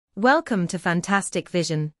Welcome to Fantastic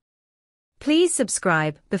Vision. Please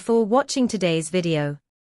subscribe before watching today's video.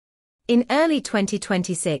 In early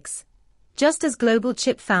 2026, just as global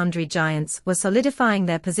chip foundry giants were solidifying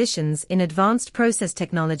their positions in advanced process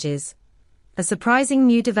technologies, a surprising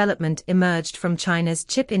new development emerged from China's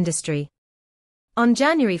chip industry. On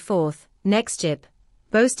January 4, Nextchip,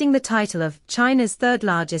 boasting the title of China's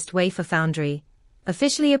third-largest wafer foundry,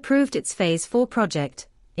 officially approved its Phase 4 project,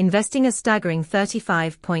 investing a staggering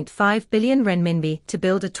 35.5 billion renminbi to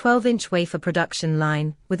build a 12-inch wafer production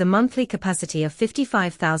line with a monthly capacity of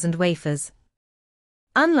 55,000 wafers.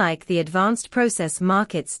 Unlike the advanced process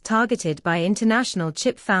markets targeted by international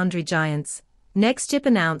chip foundry giants, Nextchip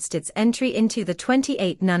announced its entry into the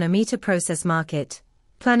 28-nanometer process market,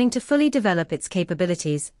 planning to fully develop its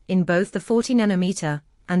capabilities in both the 40-nanometer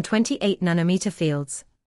and 28-nanometer fields.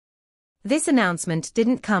 This announcement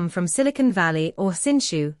didn't come from Silicon Valley or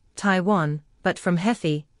Hsinchu, Taiwan, but from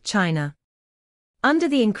Hefei, China. Under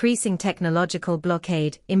the increasing technological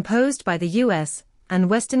blockade imposed by the US and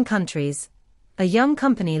Western countries, a young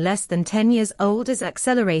company less than 10 years old is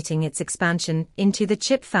accelerating its expansion into the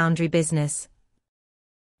chip foundry business.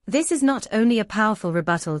 This is not only a powerful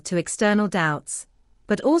rebuttal to external doubts,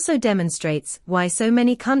 but also demonstrates why so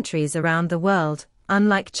many countries around the world,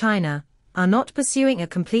 unlike China, are not pursuing a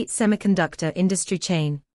complete semiconductor industry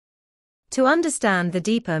chain. To understand the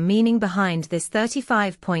deeper meaning behind this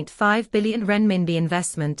 35.5 billion renminbi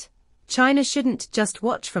investment, China shouldn't just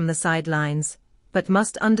watch from the sidelines, but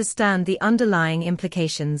must understand the underlying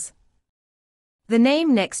implications. The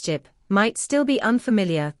name Nextchip might still be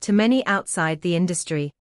unfamiliar to many outside the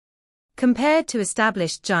industry. Compared to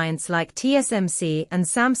established giants like TSMC and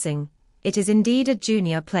Samsung, it is indeed a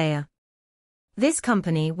junior player. This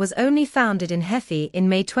company was only founded in Hefei in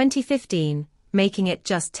May 2015, making it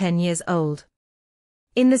just 10 years old.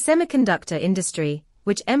 In the semiconductor industry,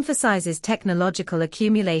 which emphasizes technological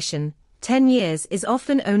accumulation, 10 years is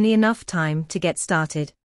often only enough time to get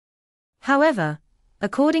started. However,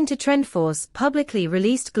 according to TrendForce publicly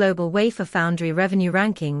released global wafer foundry revenue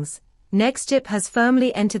rankings, Nextchip has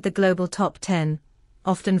firmly entered the global top 10,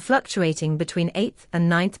 often fluctuating between 8th and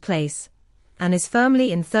 9th place, and is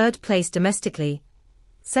firmly in 3rd place domestically,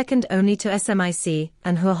 second only to SMIC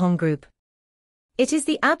and Huahong Group. It is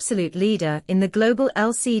the absolute leader in the global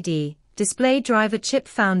LCD, display driver chip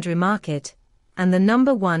foundry market, and the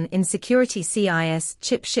number 1 in security CIS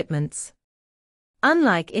chip shipments.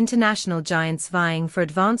 Unlike international giants vying for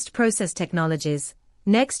advanced process technologies,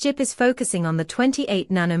 Nextchip is focusing on the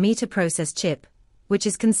 28-nanometer process chip, which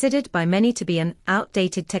is considered by many to be an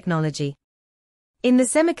outdated technology. In the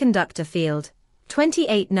semiconductor field,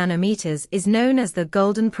 28 nanometers is known as the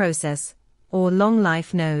golden process, or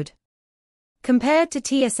long-life node. Compared to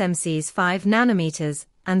TSMC's 5 nanometers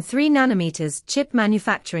and 3 nanometers chip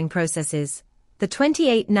manufacturing processes, the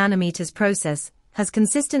 28 nanometers process has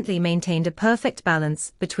consistently maintained a perfect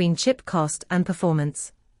balance between chip cost and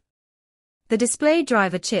performance. The display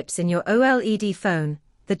driver chips in your OLED phone,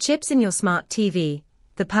 the chips in your smart TV,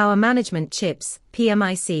 the power management chips,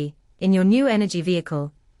 PMIC, in your new energy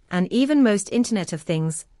vehicle, and even most Internet of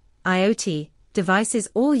Things, IoT, devices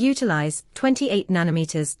all utilize 28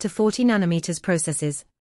 nanometers to 40 nanometers processes.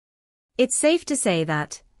 It's safe to say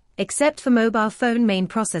that, except for mobile phone main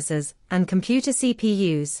processors and computer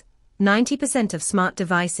CPUs, 90% of smart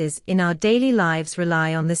devices in our daily lives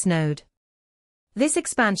rely on this node. This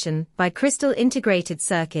expansion by Crystal Integrated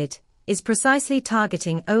Circuit is precisely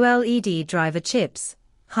targeting OLED driver chips,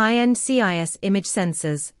 high-end CIS image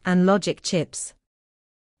sensors, and logic chips.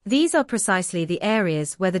 These are precisely the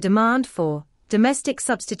areas where the demand for domestic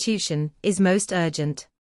substitution is most urgent.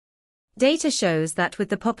 Data shows that with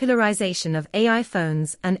the popularization of AI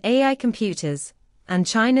phones and AI computers, and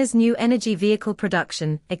China's new energy vehicle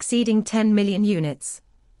production exceeding 10 million units,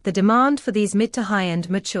 the demand for these mid to high-end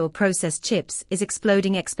mature process chips is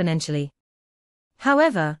exploding exponentially.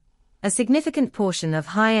 However, a significant portion of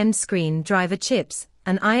high-end screen driver chips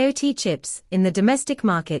and IoT chips in the domestic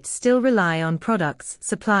market still rely on products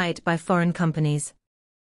supplied by foreign companies.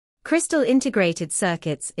 Crystal Integrated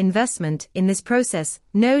Circuits' investment in this process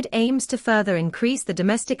node aims to further increase the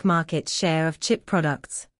domestic market share of chip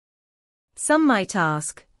products. Some might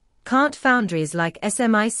ask, can't foundries like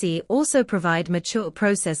SMIC also provide mature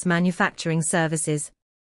process manufacturing services?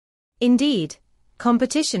 Indeed,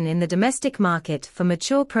 competition in the domestic market for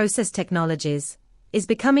mature process technologies is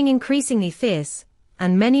becoming increasingly fierce,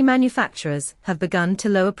 and many manufacturers have begun to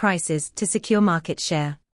lower prices to secure market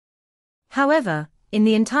share. However, in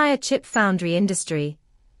the entire chip foundry industry,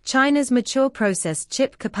 China's mature process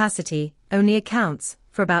chip capacity only accounts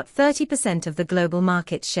for about 30% of the global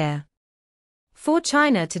market share. For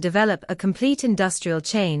China to develop a complete industrial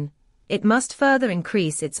chain, it must further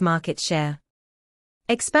increase its market share.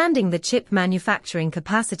 Expanding the chip manufacturing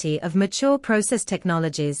capacity of mature process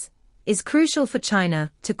technologies is crucial for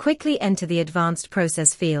China to quickly enter the advanced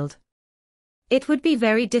process field. It would be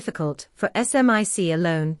very difficult for SMIC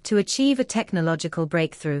alone to achieve a technological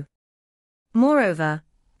breakthrough. Moreover,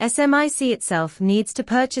 SMIC itself needs to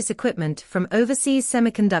purchase equipment from overseas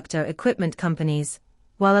semiconductor equipment companies,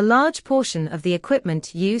 while a large portion of the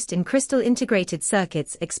equipment used in crystal integrated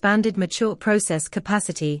circuits expanded mature process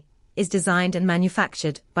capacity is designed and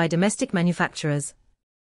manufactured by domestic manufacturers.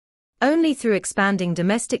 Only through expanding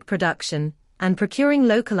domestic production and procuring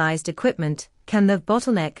localized equipment can the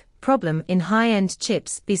bottleneck problem in high-end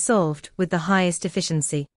chips be solved with the highest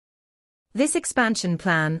efficiency. This expansion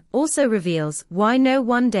plan also reveals why no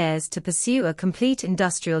one dares to pursue a complete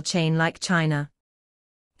industrial chain like China.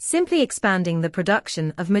 Simply expanding the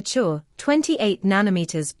production of mature 28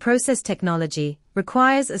 nanometers process technology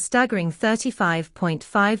requires a staggering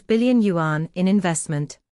 35.5 billion yuan in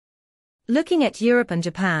investment. Looking at Europe and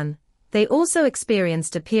Japan, they also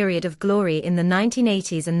experienced a period of glory in the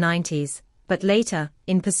 1980s and 90s, but later,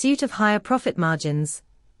 in pursuit of higher profit margins,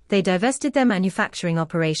 they divested their manufacturing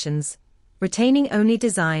operations, retaining only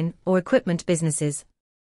design or equipment businesses.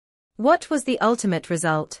 What was the ultimate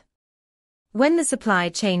result? When the supply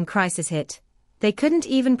chain crisis hit, they couldn't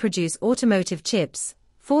even produce automotive chips,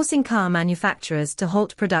 forcing car manufacturers to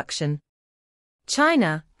halt production.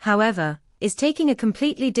 China, however, is taking a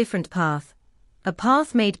completely different path, a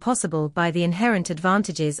path made possible by the inherent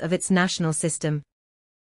advantages of its national system.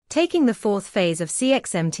 Taking the fourth phase of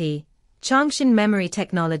CXMT, Changshan Memory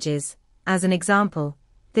Technologies, as an example,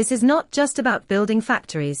 this is not just about building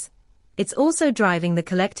factories, it's also driving the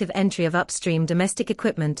collective entry of upstream domestic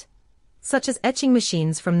equipment, such as etching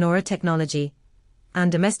machines from Nora Technology,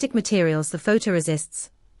 and domestic materials the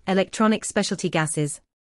photoresists, electronic specialty gases.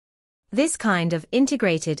 This kind of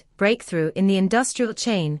integrated breakthrough in the industrial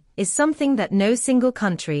chain is something that no single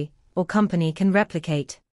country or company can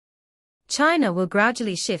replicate. China will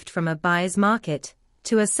gradually shift from a buyer's market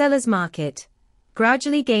to a seller's market,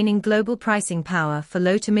 gradually gaining global pricing power for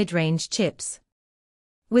low to mid-range chips.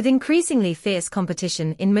 With increasingly fierce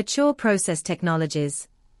competition in mature process technologies,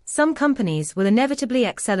 some companies will inevitably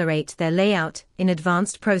accelerate their layout in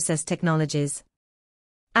advanced process technologies.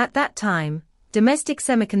 At that time, domestic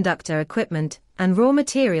semiconductor equipment and raw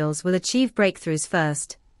materials will achieve breakthroughs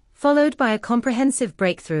first, followed by a comprehensive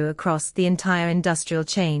breakthrough across the entire industrial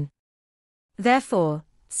chain. Therefore,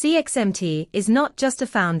 CXMT is not just a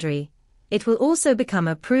foundry, it will also become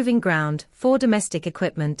a proving ground for domestic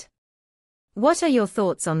equipment. What are your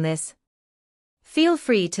thoughts on this? Feel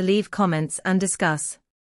free to leave comments and discuss.